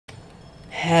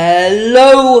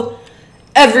Hello,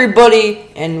 everybody,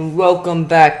 and welcome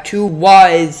back to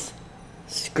WiseScribe,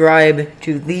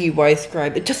 to the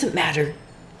WiseScribe. It doesn't matter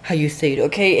how you say it,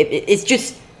 okay? It's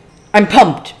just, I'm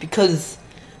pumped because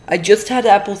I just had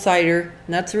apple cider,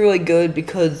 and that's really good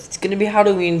because it's gonna be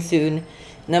Halloween soon,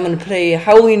 and I'm gonna play a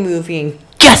Halloween movie, and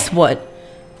guess what?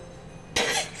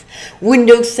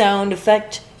 Windows sound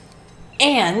effect,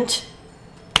 and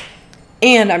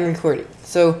I'm recording.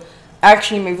 So,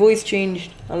 actually, my voice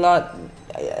changed a lot.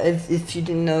 If you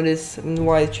didn't notice, I'm the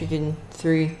Wise Chicken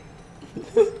 3.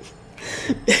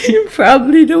 You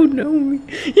probably don't know me.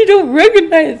 You don't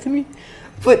recognize me.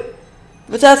 But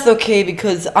that's okay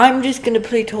because I'm just gonna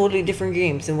play totally different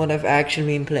games than what I've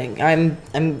actually been playing. I'm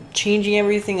changing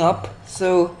everything up.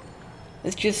 So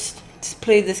let's just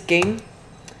play this game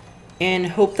and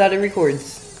hope that it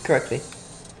records correctly.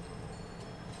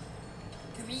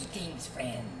 Greetings,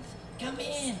 friends. Come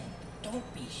in.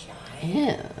 Don't be shy.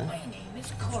 Yeah. My name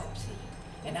is Corpsey,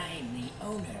 and I am the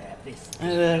owner of this.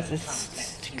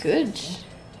 That's good.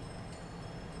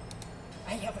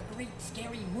 I have a great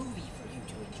scary movie for you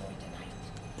to enjoy tonight.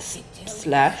 It tells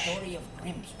Slash. the story of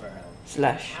Grimsboro.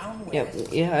 Slash. Town where Yep.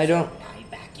 a Yeah, I don't. die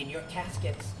back in your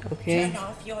caskets. Okay. Turn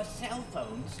off your cell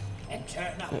phones and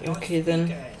turn up your Okay, speakers.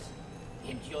 then.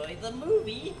 Enjoy the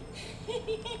movie.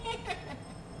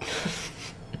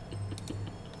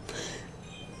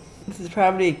 This is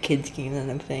probably a kid's game that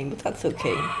I'm playing, but that's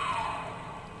okay.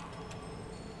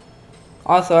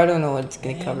 Also, I don't know what it's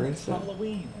gonna cover. It's So.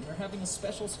 Halloween, and they're having a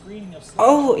special screening of.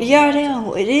 Oh yeah, I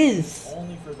know it is.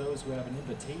 Only for those who have an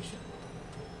invitation.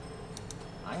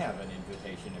 I have an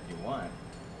invitation if you want.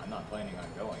 I'm not planning on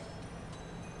going.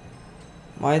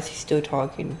 Why is he still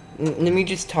talking? Let me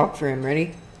just talk for him.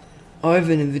 Ready? I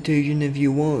have an invitation if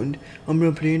you want. I'm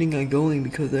not planning on going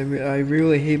because I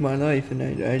really hate my life and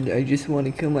I just want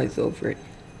to kill myself, right?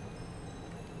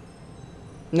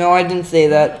 No, I didn't say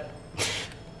that.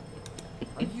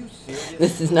 Are you serious?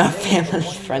 This is not family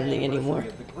friendly anymore.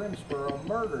 The Grimsboro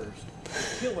murders. The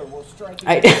killer will strike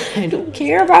I don't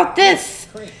care about this.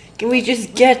 Can we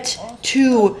just get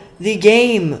to the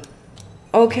game?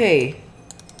 Okay.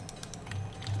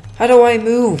 How do I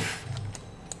move?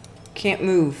 Can't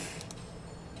move.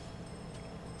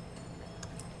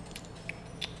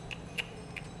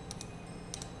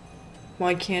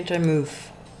 Why can't I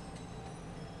move?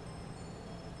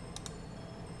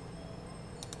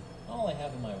 All I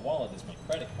have in my wallet is my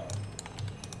credit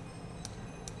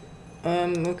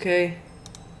card. Okay.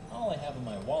 All I have in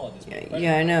my wallet is my credit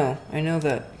Yeah, I card. know. I know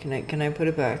that. Can I put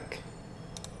it back?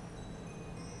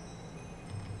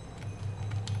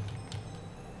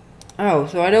 Oh,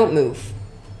 so I don't move.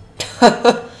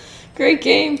 Great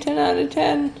game, 10 out of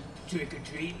 10. Trick or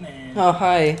treat, man. Oh,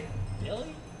 hi.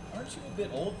 Billy, aren't you a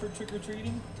bit old for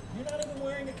trick-or-treating? You're not even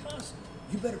wearing a costume.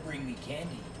 You better bring me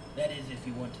candy. That is, if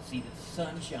you want to see the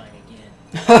sunshine again.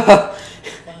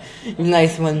 Fine.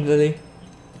 Nice one, Billy.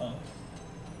 Punk.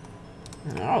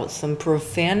 Oh, some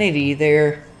profanity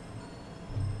there.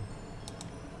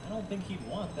 I don't think he'd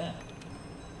want that.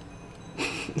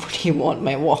 What do you want,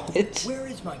 my wallet? Where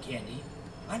is my candy?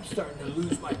 I'm starting to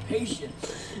lose my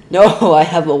patience. No, I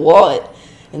have a wallet.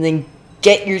 And then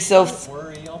get yourself Don't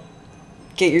worry, I'll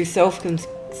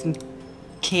some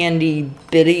candy,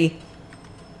 Biddy.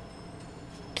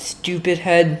 Stupid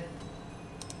head,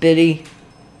 Biddy.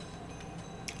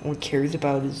 All he cares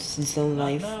about is his own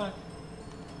life. knock.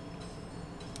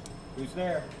 Who's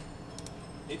there?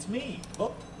 It's me.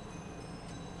 Oh.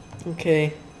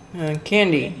 Okay,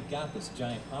 candy. Randy got this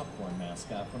giant popcorn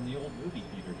mascot from the old movie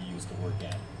theater he used to work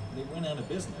at. They went out of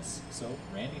business, so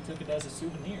Randy took it as a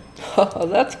souvenir. Oh,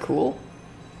 that's cool.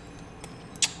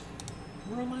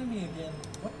 Remind me again,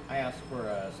 what? I asked for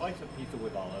a slice of pizza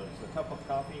with olives, a cup of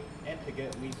coffee, and to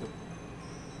get me some...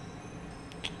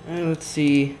 Let's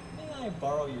see. May I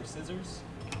borrow your scissors?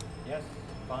 Yes,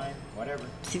 fine, whatever.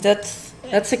 See, that's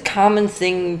a common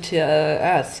thing to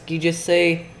ask. You just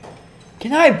say,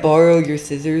 "Can I borrow your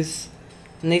scissors?"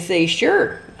 And they say,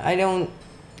 "Sure." I don't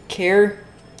care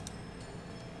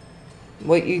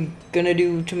what you gonna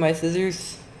do to my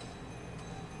scissors.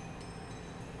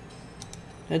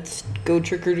 Let's go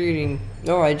trick-or-treating.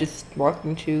 Oh, I just walked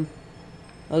into...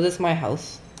 Oh, this is my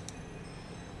house.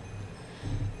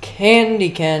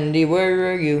 Candy,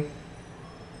 where are you?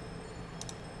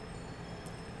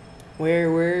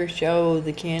 Where shall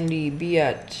the candy be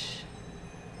at?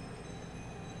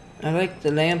 I like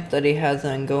the lamp that he has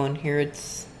on going here.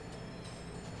 It's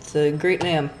a great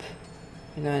lamp.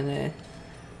 You know, and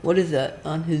what is that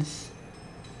on his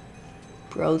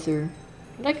browser?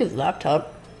 I like his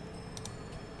laptop.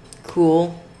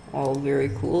 Cool. All very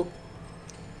cool.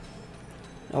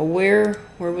 Oh, where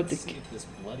would Let's the... see if this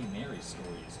Bloody Mary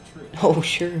story is true. Oh,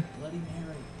 sure. Bloody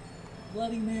Mary.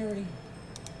 Bloody Mary.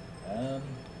 No.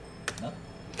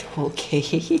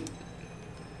 Okay.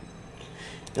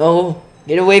 Oh,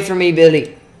 get away from me,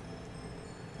 Billy.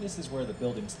 This is where the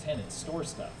building's tenants store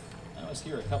stuff. I was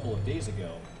here a couple of days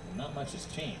ago, and not much has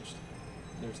changed.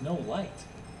 There's no light.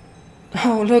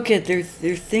 Oh, look at there's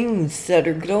things that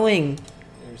are glowing.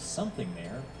 There's something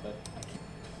there, but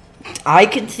I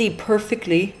can see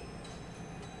perfectly.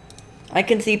 I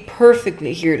can see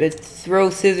perfectly here. Let's throw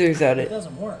scissors at it it.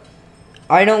 doesn't work.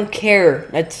 I don't care.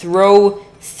 Let's throw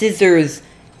scissors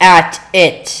at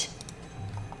it.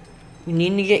 We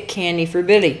need to get candy for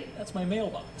Billy. That's my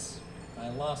mailbox. I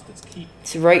lost its key.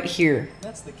 It's right here.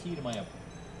 That's the key to my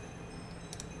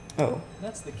Oh.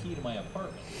 That's the key to my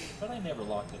apartment, but I never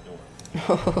locked the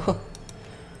door.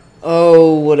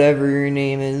 Oh, whatever your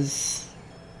name is.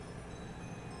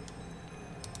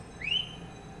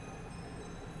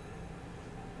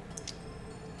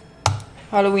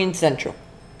 Halloween Central.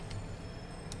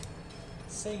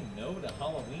 Say no to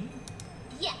Halloween?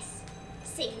 Yes.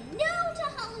 Say no to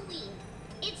Halloween.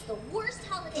 It's the worst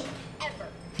holiday ever.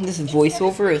 This Instead of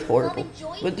voiceover is spreading love horrible, and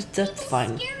joy, but that's people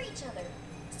fine. Scare each other.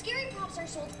 Scary props are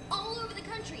sold all over the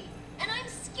country, and I'm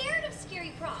scared of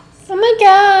scary props. Oh my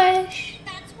gosh.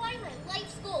 That's why my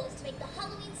life's goal is to make the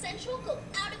Halloween Central go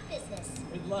out of business.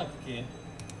 Good luck, kid.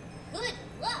 Good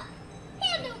luck.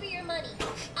 Hand over your money.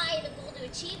 I have a goal to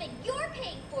achieve, and you're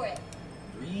paying for it.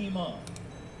 Dream on.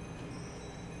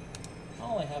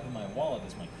 All I have in my wallet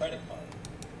is my credit card.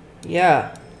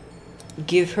 Yeah.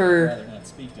 Give I'd her rather not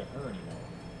speak to her anymore.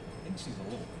 I think she's a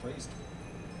little crazy.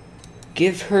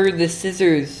 give her the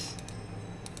scissors.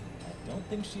 I don't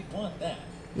think she'd want that.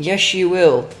 Yes, she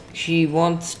will. She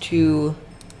wants to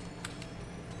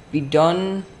be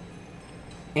done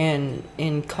and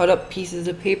cut up pieces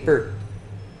of paper.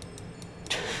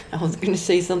 I was gonna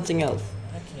say something else.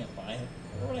 I can't buy it.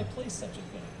 Where would I place such a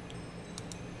thing?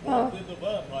 What did the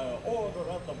vampire order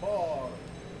at the bar?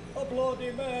 A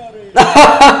Bloody Mary.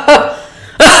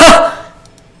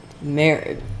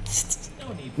 Mary,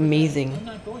 No need for amazing. that. I'm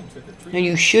not going trick or No, treating.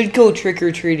 you should go trick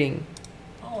or treating.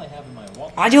 All I have in my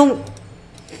wallet I don't.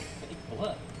 is fake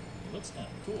blood. It looks kind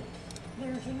of cool.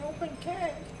 There's an open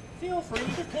keg. Feel free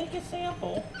to take a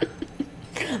sample.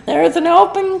 There's an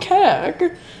open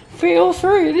keg. Feel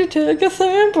free to take a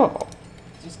sample.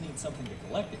 Just need something to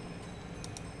collect it.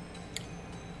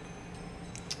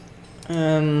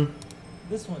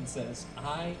 This one says,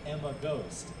 I am a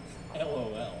ghost.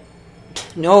 LOL.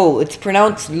 No, it's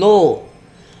pronounced LOL.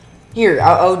 Here,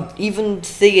 I'll even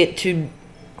say it to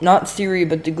not Siri,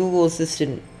 but the Google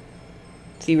Assistant.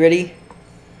 See, ready?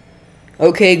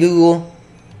 Okay, Google.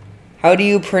 How do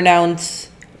you pronounce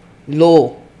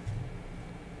LOL?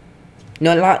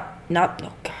 No, not,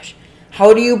 oh gosh.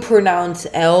 How do you pronounce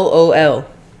LOL?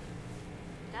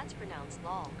 That's pronounced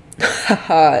lol.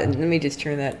 Haha, let me just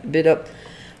turn that a bit up.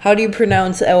 How do you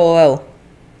pronounce LOL?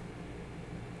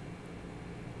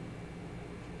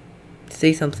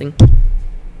 Say something.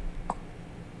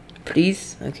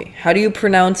 Please? Okay. How do you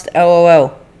pronounce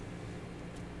LOL?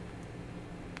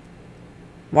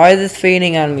 Why is this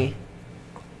fading on me?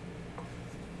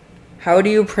 How do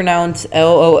you pronounce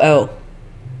LOL?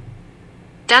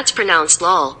 That's pronounced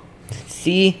lol.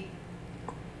 See?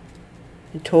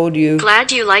 I told you.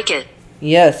 Glad you like it.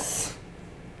 Yes.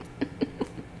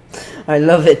 I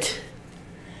love it.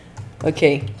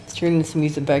 Okay, let's turn this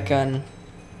music back on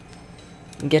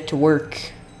and get to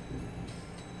work.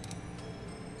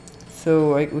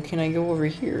 So, can I go over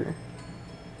here?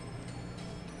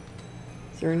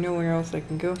 Is there nowhere else I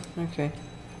can go? Okay.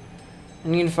 I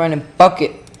need to find a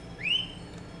bucket.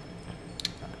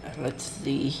 Let's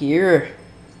see here.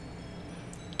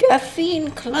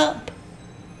 Caffeine Club.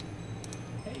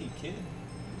 Hey, kid.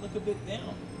 You look a bit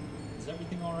down. Is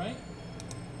everything alright?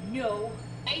 No,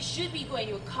 I should be going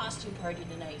to a costume party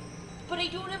tonight, but I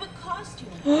don't have a costume.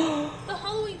 The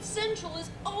Halloween Central is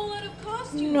all out of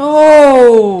costumes.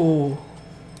 No.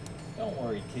 Don't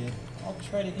worry, kid. I'll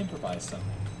try to improvise something.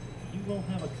 You will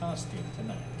have a costume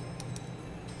tonight.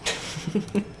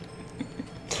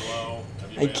 Hello?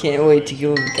 Have you I made a can't wait to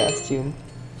reservation? go in costume.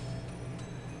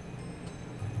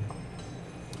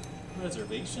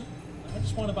 Reservation? I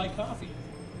just want to buy coffee.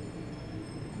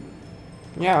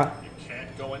 Yeah. You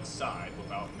can't go inside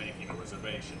without making a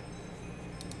reservation.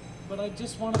 But I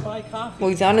just want to buy coffee. Well,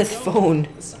 he's on his Go. phone.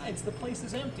 Besides, the place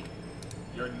is empty.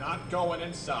 You're not going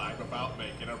inside without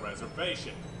making a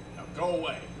reservation. Now go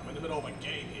away. I'm in the middle of a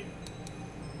game here.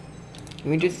 Let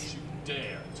me just. Don't you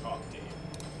dare talk to him.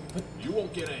 But you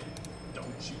won't get any. Don't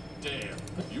you dare.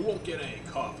 You won't get any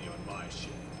coffee on my shift.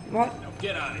 What? Now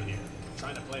get out of here. I'm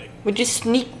trying to play a We just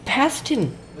sneak past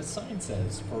him. The sign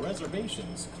says, for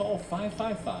reservations, call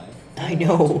 555. I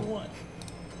know.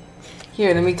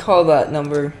 Here, let me call that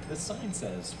number. The sign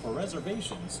says, for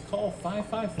reservations, call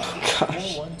 555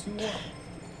 Gosh. 4121.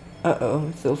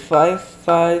 Uh-oh. So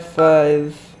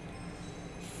 555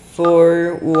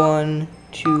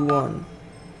 4121.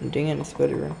 Dang it, it's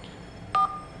better run.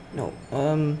 No.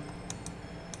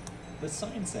 The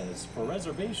sign says, for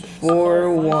reservations,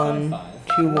 4121.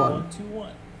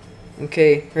 4121.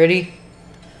 Okay, ready?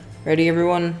 Ready,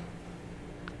 everyone?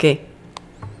 Okay.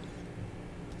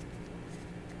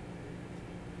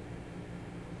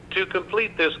 To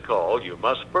complete this call, you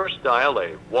must first dial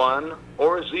a 1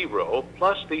 or 0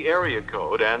 plus the area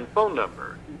code and phone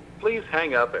number. Please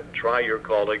hang up and try your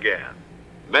call again.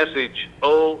 Message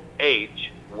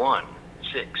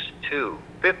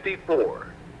OH16254.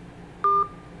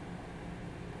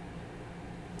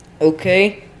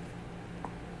 Okay.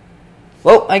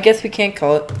 Well, I guess we can't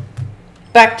call it.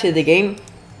 Back to the game.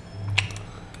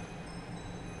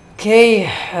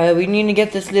 Okay, we need to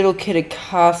get this little kid a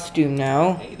costume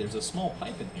now. Hey, there's a small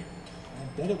pipe in here.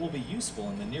 I bet it will be useful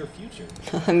in the near future.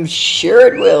 I'm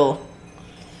sure it will.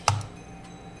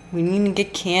 We need to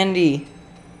get candy.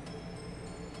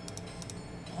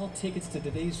 All tickets to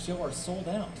today's show are sold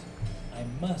out. I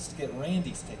must get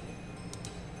Randy's ticket.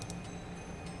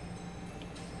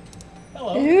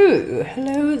 Hello. Ooh,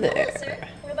 hello Hello, there. sir.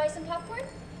 Want to buy some popcorn?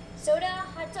 Soda,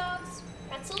 hot dogs,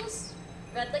 pretzels,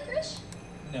 red licorice?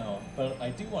 No, but I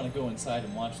do want to go inside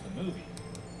and watch the movie.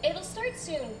 It'll start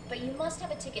soon, but you must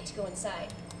have a ticket to go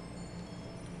inside.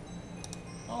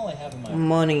 All I have in my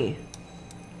Money.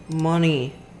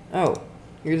 Money. Oh,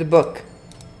 you're the book.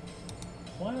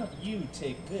 Why don't you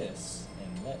take this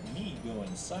and let me go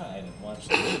inside and watch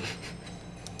the movie?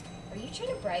 Are you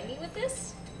trying to bribe me with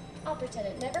this? I'll pretend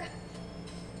it never.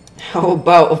 How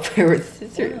about a pair of Why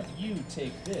scissors? don't you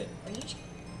take this? Are you?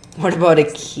 What about a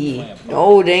key?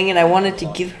 Oh, dang it, I wanted to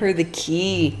give her the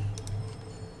key.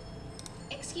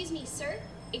 Excuse me, sir.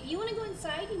 If you want to go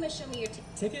inside, you must show me your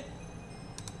Ticket?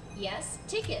 Yes,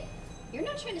 ticket. You're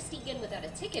not trying to sneak in without a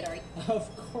ticket, are you? Of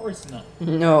course not.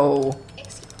 No.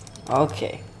 Excuse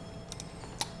Okay.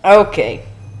 Okay.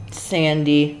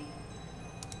 Sandy.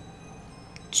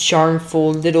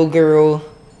 Charmful little girl.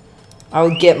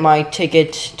 I'll get my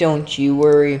ticket, don't you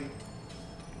worry.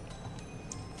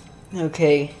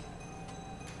 Okay.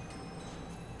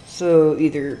 So,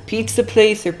 either pizza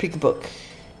place or pick a book.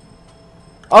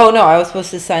 Oh no, I was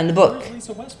supposed to sign the book. Where's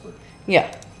Lisa Westbrook?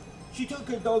 Yeah. She took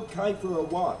her dog Kai for a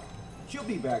walk. She'll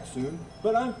be back soon,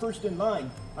 but I'm first in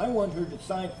line. I want her to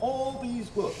sign all these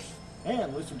books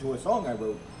and listen to a song I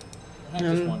wrote. I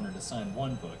just want her to sign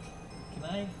one book. Can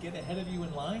I get ahead of you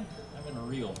in line? I'm in a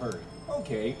real hurry.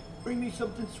 Okay, bring me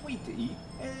something sweet to eat,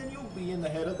 and you'll be in the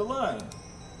head of the line.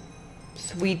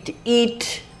 Sweet to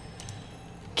eat.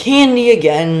 Candy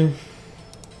again.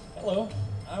 Hello.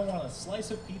 I want a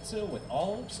slice of pizza with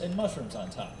olives and mushrooms on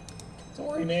top.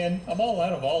 Sorry, man. I'm all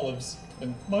out of olives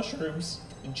and mushrooms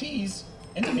and cheese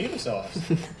and tomato sauce.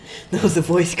 That was a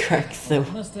voice crack, so. I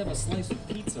must have a slice of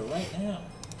pizza right now.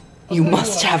 You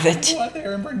must have it. Go out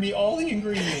there and bring me all the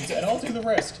ingredients, and I'll do the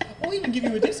rest. I'll even give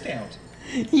you a discount.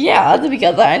 Yeah,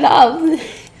 because I love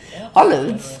That's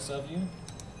olives. generous of you.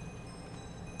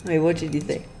 Wait, what did you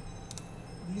say?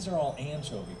 These are all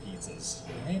anchovy pizzas.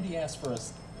 Randy asked for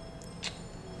us.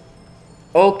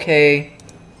 Okay.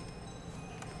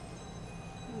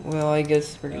 Well, I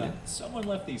guess we're gonna. Someone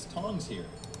left these tongs here.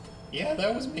 Yeah,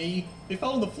 that was me. They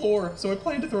fell on the floor, so I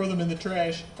planned to throw them in the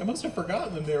trash. I must have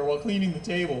forgotten them there while cleaning the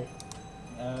table.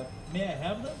 May I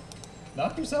have them?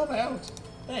 Knock yourself out.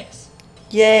 Thanks.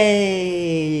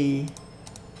 Yay!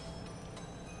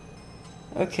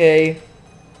 Okay.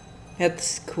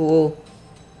 That's cool.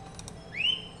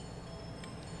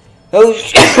 Oh,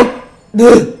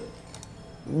 Bleh.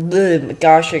 Bleh.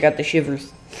 Gosh, I got the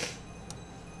shivers.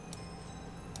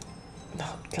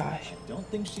 Oh, gosh. I don't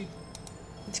think she.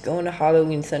 Let's go into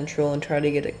Halloween Central and try to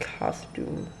get a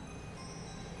costume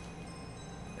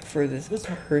for this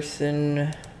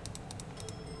person.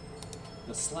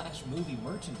 The Slash movie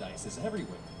merchandise is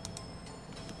everywhere.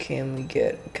 Can we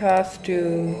get a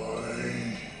costume?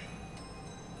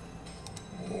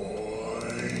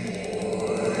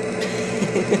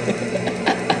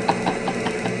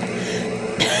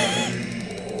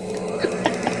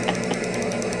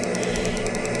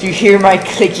 Do you hear my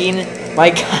clicking? My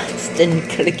constant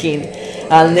clicking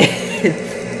on this.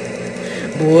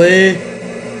 Boy.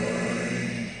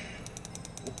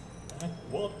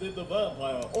 What did the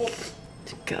vampire? Oh,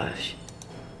 Gosh.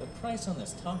 The price on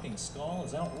this talking skull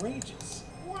is outrageous.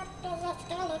 What does a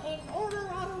skeleton order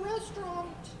at a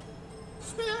restaurant?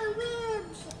 Spare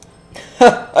ribs!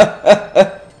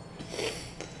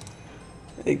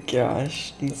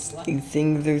 Gosh, these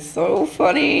things are so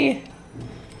funny.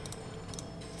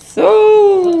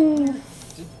 So...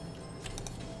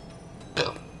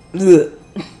 Ugh.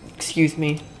 Excuse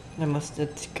me.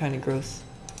 That's kind of gross.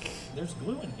 There's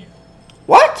glue in here.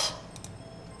 What?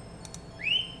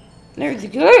 There's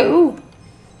glue?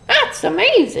 That's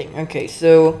amazing. Okay,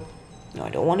 so... No, I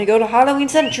don't want to go to Halloween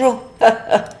Central.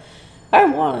 I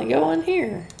want to go in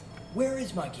here. Where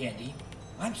is my candy?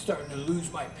 I'm starting to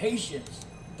lose my patience.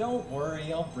 Don't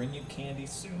worry, I'll bring you candy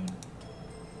soon.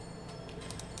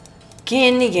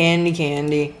 Candy, candy,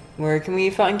 candy. Where can we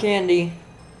find candy?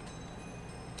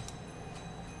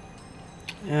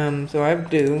 So I have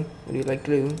glue. Would you like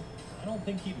glue? I don't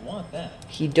think he'd want that.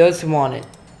 He does want it.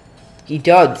 He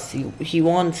does. He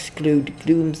wants glue to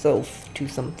glue himself to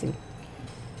something.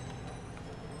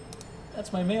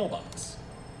 That's my mailbox.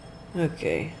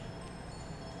 Okay.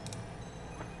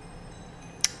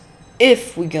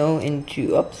 If we go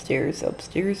into upstairs.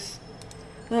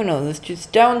 Oh no, this is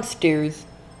just downstairs.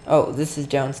 Oh, this is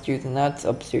downstairs and that's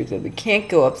upstairs, but we can't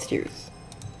go upstairs.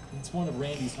 It's one of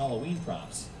Randy's Halloween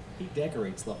props. He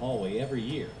decorates the hallway every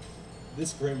year.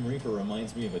 This Grim Reaper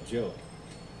reminds me of a joke.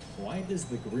 Why does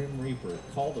the Grim Reaper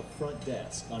call the front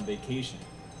desk on vacation?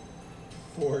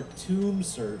 For tomb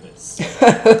service.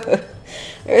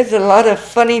 There's a lot of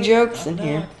funny jokes in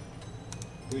here.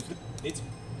 It's...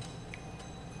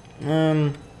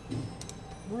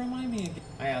 Remind me again.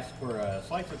 I asked for a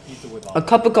slice of pizza with A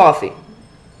cup of coffee.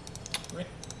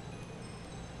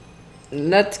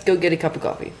 Let's go get a cup of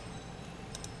coffee.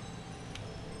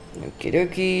 Okie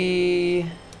dokie.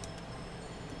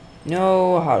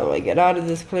 No, how do I get out of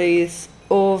this place?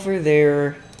 Over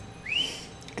there.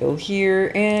 Go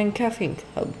here and caffeine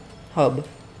hub.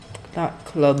 Not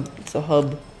club, it's a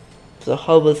hub. It's a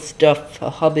hub of stuff. A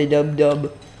hubby dub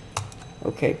dub.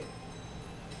 Okay.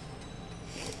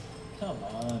 Come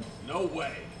on. No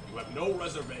way. You have no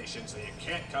reservation, so you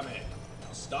can't come in.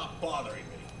 Now stop bothering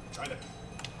me. I'm trying to...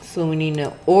 So we need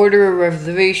to order a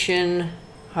reservation.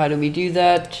 How do we do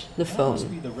that? The That phone. must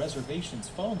be the reservation's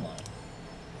phone line.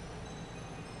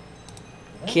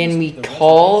 That Can must we be the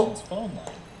call? reservation's phone line.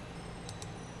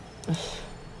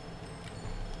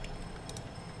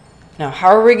 Now, how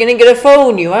are we gonna get a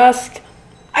phone, you ask?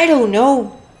 I don't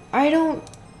know. I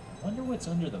Wonder what's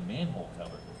under the manhole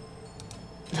cover.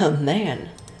 A man.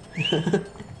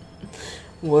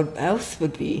 What else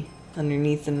would be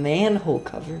underneath the manhole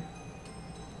cover?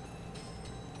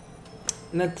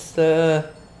 Let's, so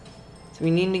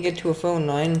we need to get to a phone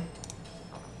line.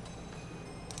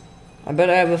 I bet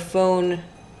I have a phone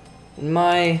in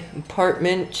my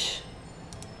apartment.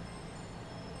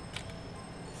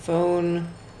 Phone.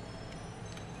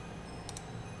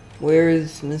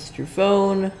 Where's Mr.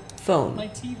 Phone? Phone. My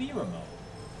TV remote.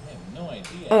 I have no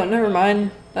idea. Oh, never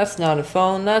mind. That's not a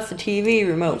phone. That's a TV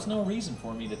remote. There's no reason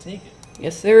for me to take it.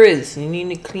 Yes, there is. You need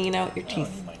to clean out your I don't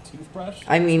teeth. need my toothbrush.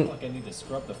 I mean- It's not like I need to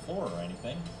scrub the floor or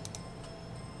anything.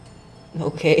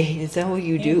 Okay, is that what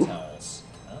you Hand do? towels.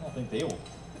 I don't think they will.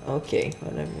 Okay,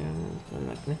 whatever. I'm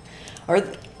not gonna.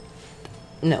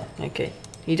 No, okay.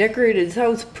 He decorated his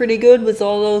house pretty good with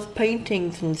all those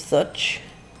paintings and such.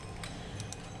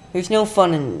 There's no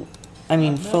phone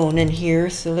in here,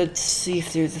 so let's see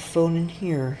if there's a phone in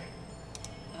here.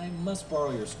 I must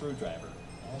borrow your screwdriver.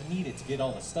 I'll need it to get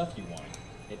all the stuff you want.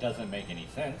 It doesn't make any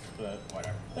sense, but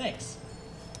whatever. Thanks.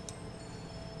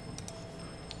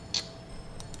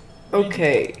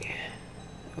 Okay.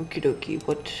 Okie dokie,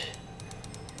 what?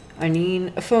 I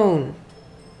need a phone.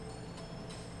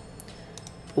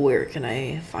 Where can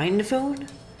I find a phone?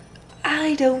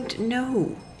 I don't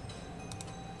know.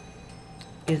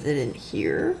 Is it in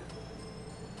here?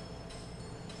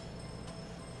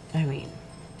 I mean,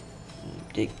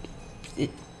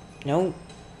 no.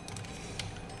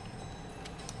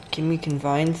 Can we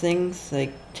combine things?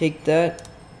 Like, take that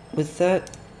with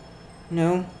that?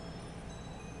 No.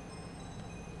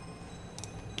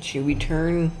 Should we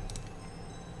turn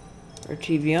our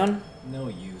TV on? No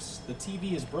use. The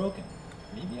TV is broken.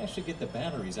 Maybe I should get the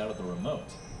batteries out of the remote.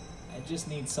 I just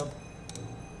need some...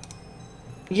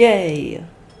 Yay!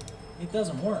 It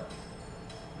doesn't work.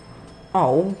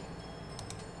 Oh.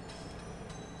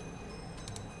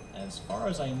 As far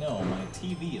as I know, my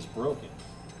TV is broken.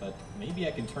 But maybe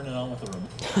I can turn it on with a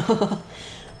remote.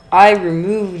 I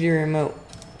removed your remote.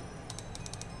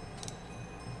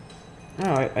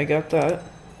 Oh, I got that.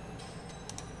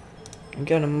 I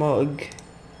got a mug.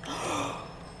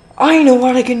 I know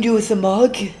what I can do with a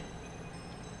mug!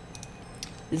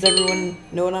 Does everyone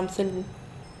know what I'm saying?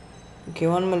 Okay,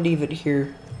 well, I'm gonna leave it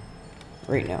here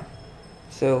right now.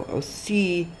 So I'll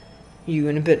see you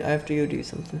in a bit. I have to go do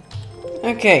something.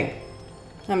 Okay,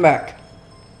 I'm back.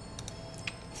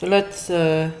 So let's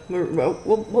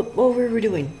what were we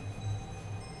doing?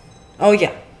 Oh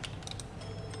yeah,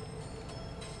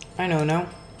 I know now.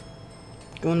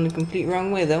 Going the complete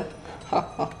wrong way though. Ha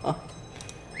ha ha.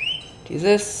 Do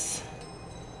this.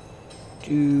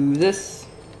 Do this.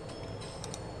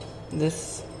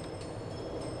 This.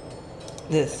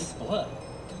 This. Blood.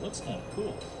 It looks kind of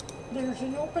cool. There's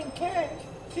an open keg.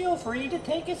 Feel free to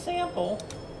take a sample.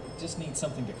 Just need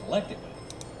something to collect it with.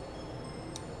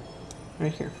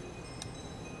 Right here.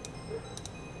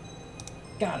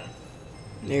 Got it.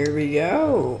 There we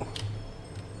go.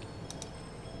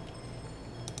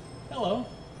 Hello.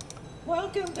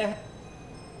 Welcome to...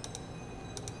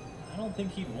 I don't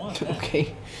think he'd want that.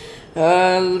 Okay.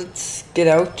 Let's get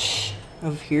out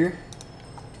of here.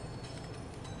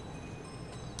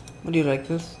 What do you like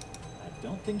this? I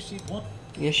don't think she'd want...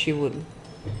 Yes, she would.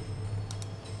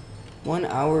 1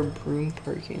 hour broom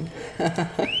parking.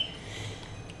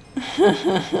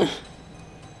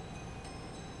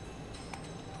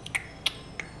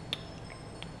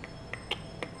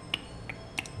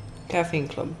 Caffeine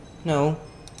club. No.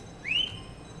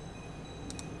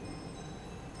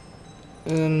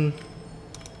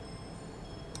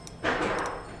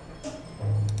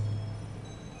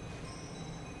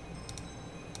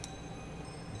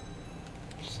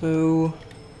 So...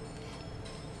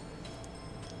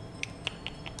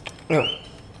 Oh,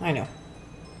 I know.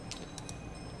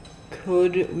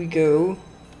 Could we go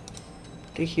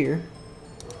to here?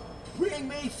 Bring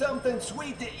me something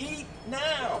sweet to eat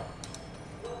now.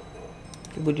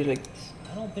 Would you like this?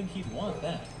 I don't think he'd want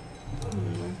that.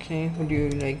 Okay, would you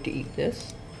like to eat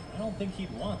this? I don't think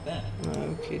he'd want that.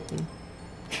 Okay then.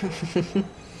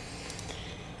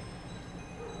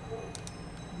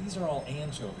 These are all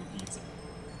anchovy pizza.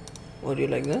 Would you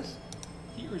like this?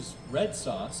 Here's red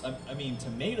sauce. I mean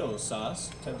tomato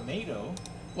sauce. Tomato.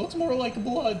 Looks more like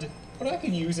blood, but I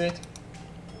can use it.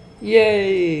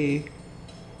 Yay!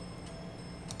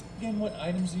 Again, what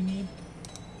items do you need?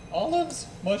 Olives,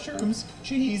 mushrooms,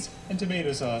 cheese, and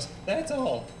tomato sauce. That's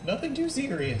all. Nothing too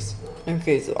serious.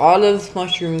 Okay, so olives,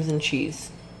 mushrooms, and cheese.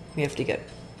 We have to get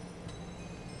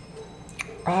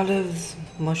olives,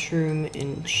 mushroom,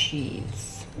 and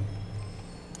cheese.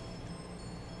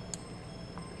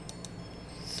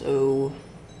 So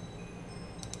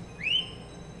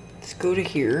let's go to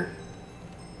here.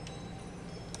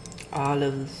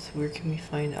 Olives. Where can we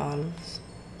find olives?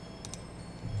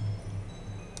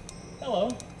 Hello.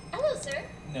 Hello, sir.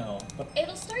 No, but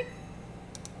It'll start.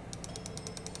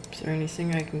 Is there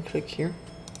anything I can click here?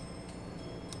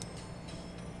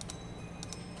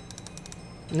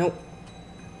 Nope.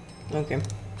 Okay.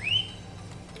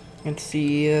 Let's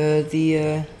see, I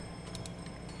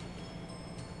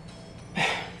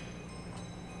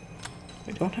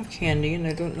don't have candy, and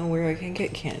I don't know where I can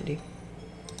get candy.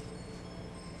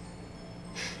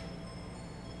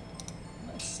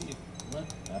 let's see. What?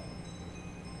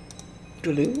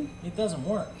 Glue? It doesn't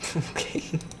work. Okay.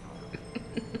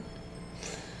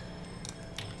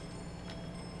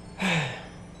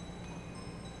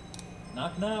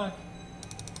 Knock knock.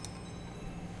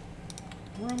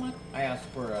 Where am I? I asked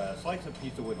for a slice of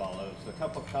pizza with olives, a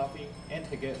cup of coffee, and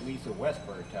to get Lisa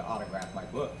Westford to autograph my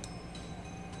book.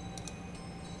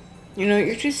 You know,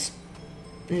 you're just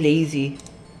lazy.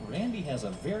 Randy has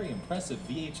a very impressive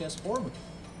VHS horror movie.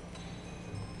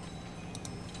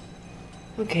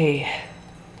 Okay.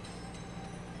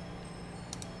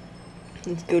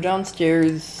 Let's go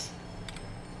downstairs.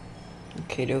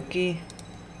 Okay, dokie.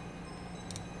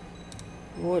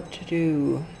 What to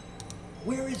do?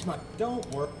 Where is my... Don't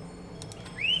worry.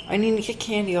 I need to get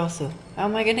candy also. How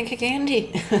am I gonna get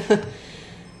candy?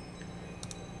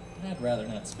 I'd rather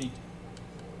not speak.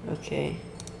 Okay.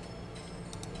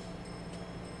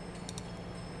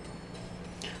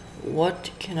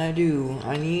 What can I do?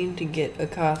 I need to get a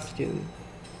costume.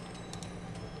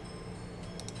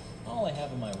 All I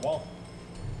have in my wallet.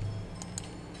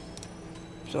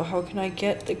 So how can I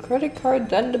get the credit card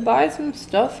then to buy some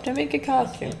stuff to make a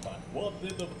costume? What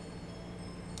did the...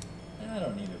 I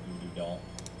don't need a voodoo doll.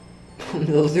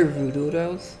 Those are voodoo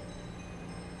dolls?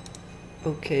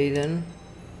 Okay then.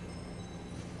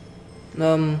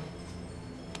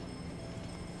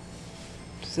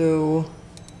 So...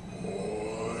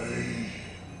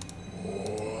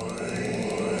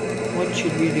 what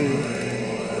should we do?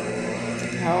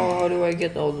 How do I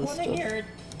get all this Wanna stuff? hear it?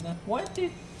 What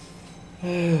did...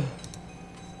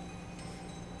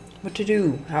 What to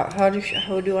do? How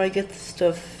do I get the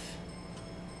stuff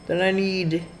that I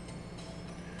need?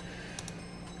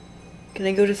 Can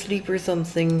I go to sleep or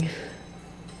something?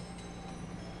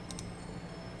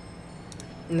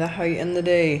 Isn't that how you end the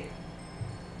day?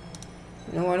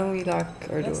 No, why don't we lock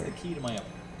our That's door? the key to my...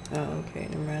 Oh, okay,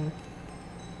 never mind.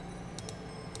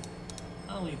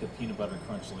 I'll eat the peanut butter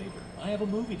crunch later. I have a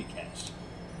movie to catch.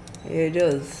 Yeah, he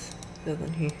does,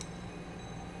 doesn't he?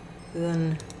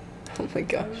 Then, oh my I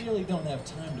gosh. really don't have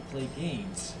time to play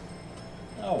games.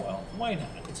 Oh well, why not?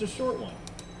 It's a short one.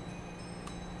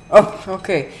 Oh,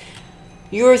 okay.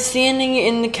 You are standing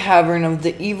in the cavern of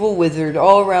the evil wizard.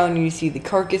 All around you see the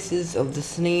carcasses of the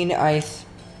slain ice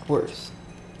dwarfs.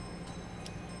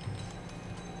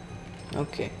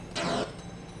 Okay.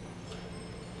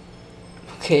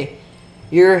 Okay.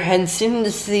 Your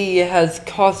hesitancy has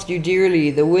cost you dearly.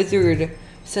 The wizard,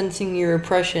 sensing your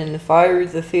oppression,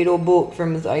 fires a fatal bolt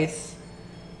from his ice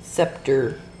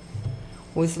scepter.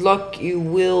 With luck, you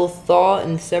will thaw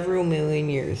in several million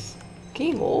years.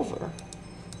 Game over.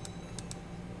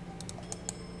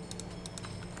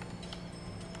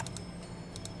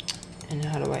 And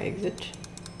how do I exit?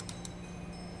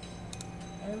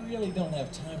 I really don't have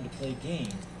time to play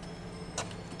games.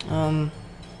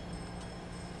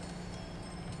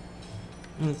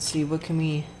 Let's see, what can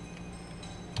we...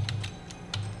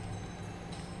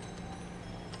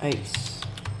 Ice.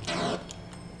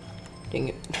 Dang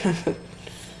it. I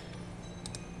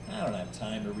don't have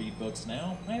time to read books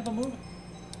now. I have a movie.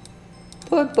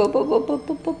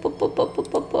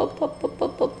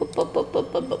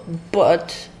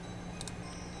 But...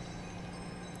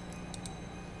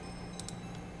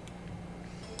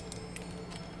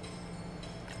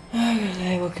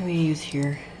 Okay, what can we use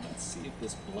here? Let's see if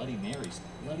this Bloody Mary's...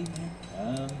 Bloody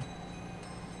Mary?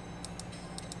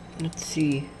 Let's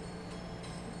see.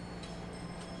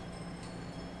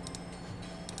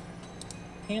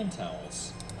 Hand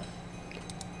towels.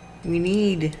 We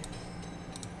need...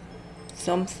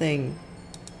 something.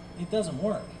 It doesn't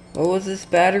work. What was this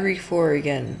battery for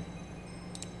again?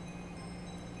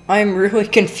 I'm really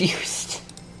confused.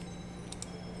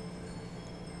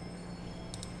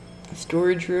 A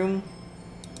storage room?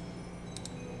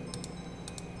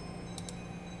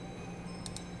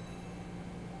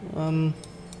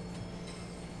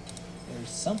 There's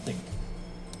something.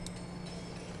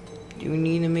 Do we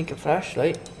need to make a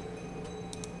flashlight?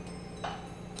 Oh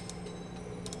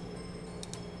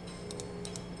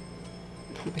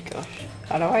my gosh.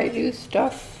 How do I do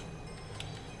stuff?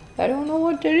 I don't know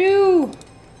what to do.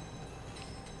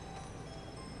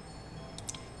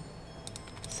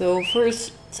 So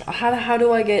first, how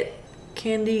do I get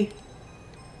candy?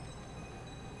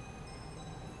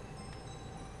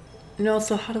 And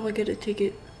also, how do I get a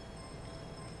ticket?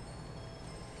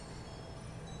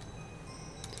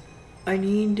 I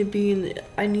need to be in the,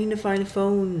 I need to find a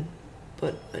phone,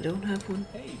 but I don't have one.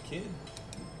 Hey, kid.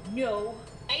 No,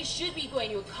 I should be going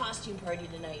to a costume party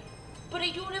tonight, but I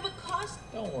don't have a costume.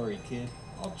 Don't worry, kid.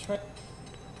 I'll try...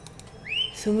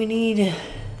 So we need a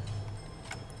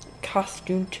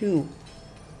costume too.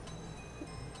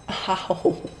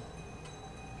 Ow.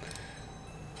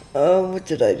 What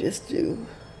did I just do?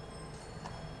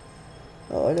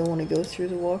 Oh, I don't want to go through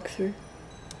the walkthrough.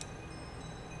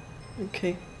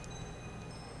 Okay.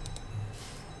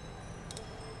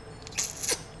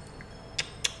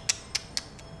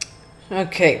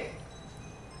 Okay.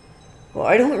 Well,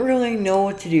 I don't really know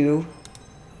what to do.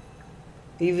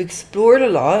 We've explored a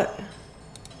lot.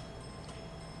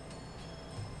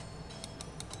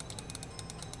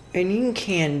 I need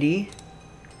candy.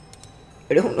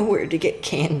 I don't know where to get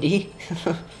candy.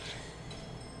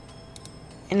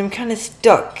 And I'm kind of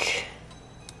stuck.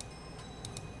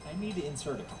 I need to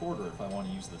insert a quarter if I want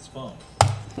to use this phone.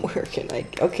 Where can I...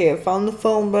 Okay, I found the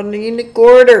phone, but I need a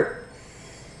quarter.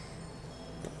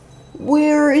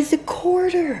 Where is the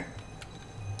quarter?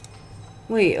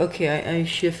 Wait, okay, I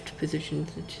shift position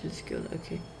to just go.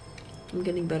 Okay. I'm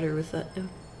getting better with that now.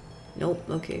 Nope,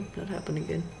 okay, not happening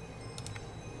again.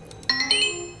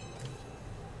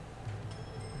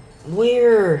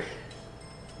 Where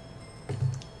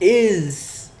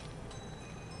is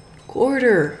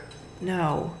quarter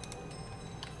now?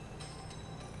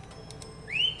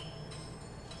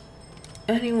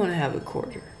 Anyone have a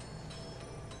quarter?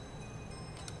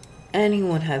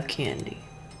 Anyone have candy?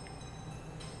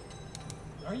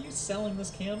 Are you selling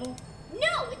this candle?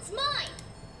 No, it's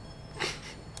mine.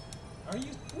 Are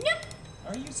you... No.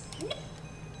 Are you... No.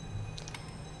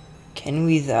 Can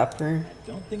we zap her? I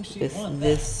don't think she'd With want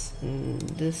this,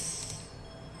 this...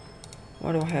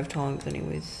 Why do I have tongs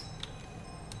anyways?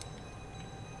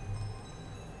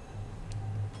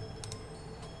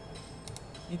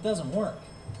 that. It doesn't work.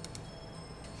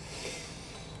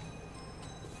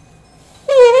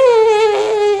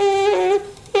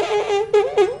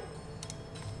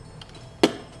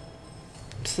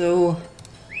 So,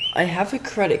 I have a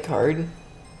credit card.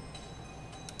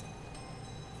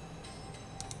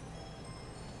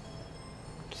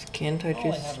 Can't I All I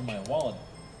just... have in my wallet.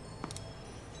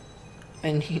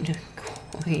 I need a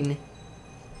coin.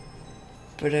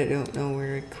 But I don't know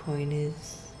where a coin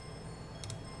is.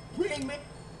 Ring me.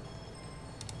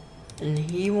 And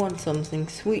he wants something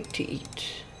sweet to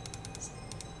eat.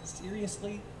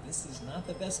 Seriously? This is not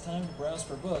the best time to browse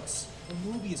for books. The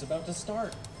movie is about to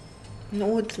start.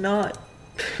 No, it's not.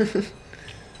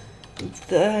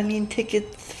 I need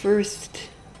tickets first.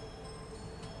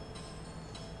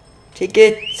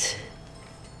 Tickets.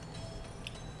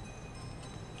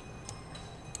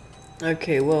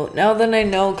 Okay, well, now that I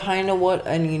know kind of what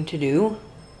I need to do,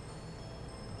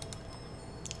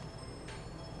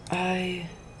 I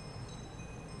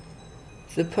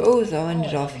suppose I'll end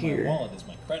it off here. My wallet is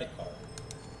my credit card.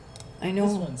 I know.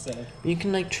 This one said, you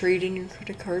can like trade in your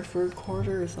credit card for a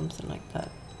quarter or something like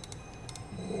that.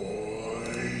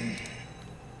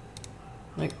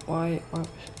 Like why?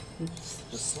 It's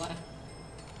the slap.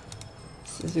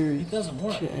 Scissors It doesn't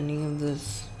work. to any of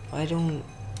this. I don't.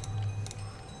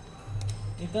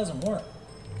 It doesn't work.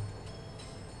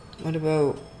 What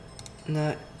about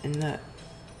that and that?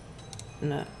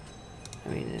 Not. I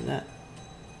mean in that.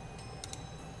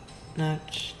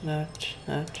 Not.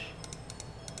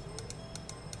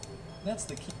 That's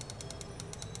the key.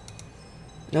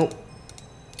 Nope.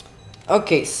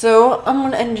 Okay, so I'm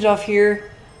gonna end it off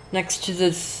here next to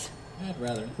this I'd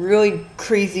rather. really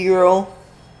crazy girl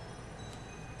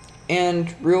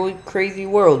and really crazy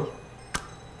world.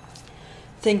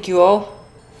 Thank you all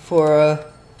for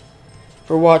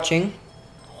watching.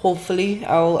 Hopefully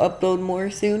I'll upload more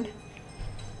soon.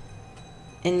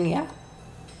 And yeah,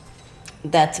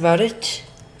 that's about it.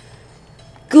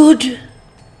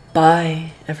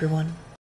 Goodbye, everyone.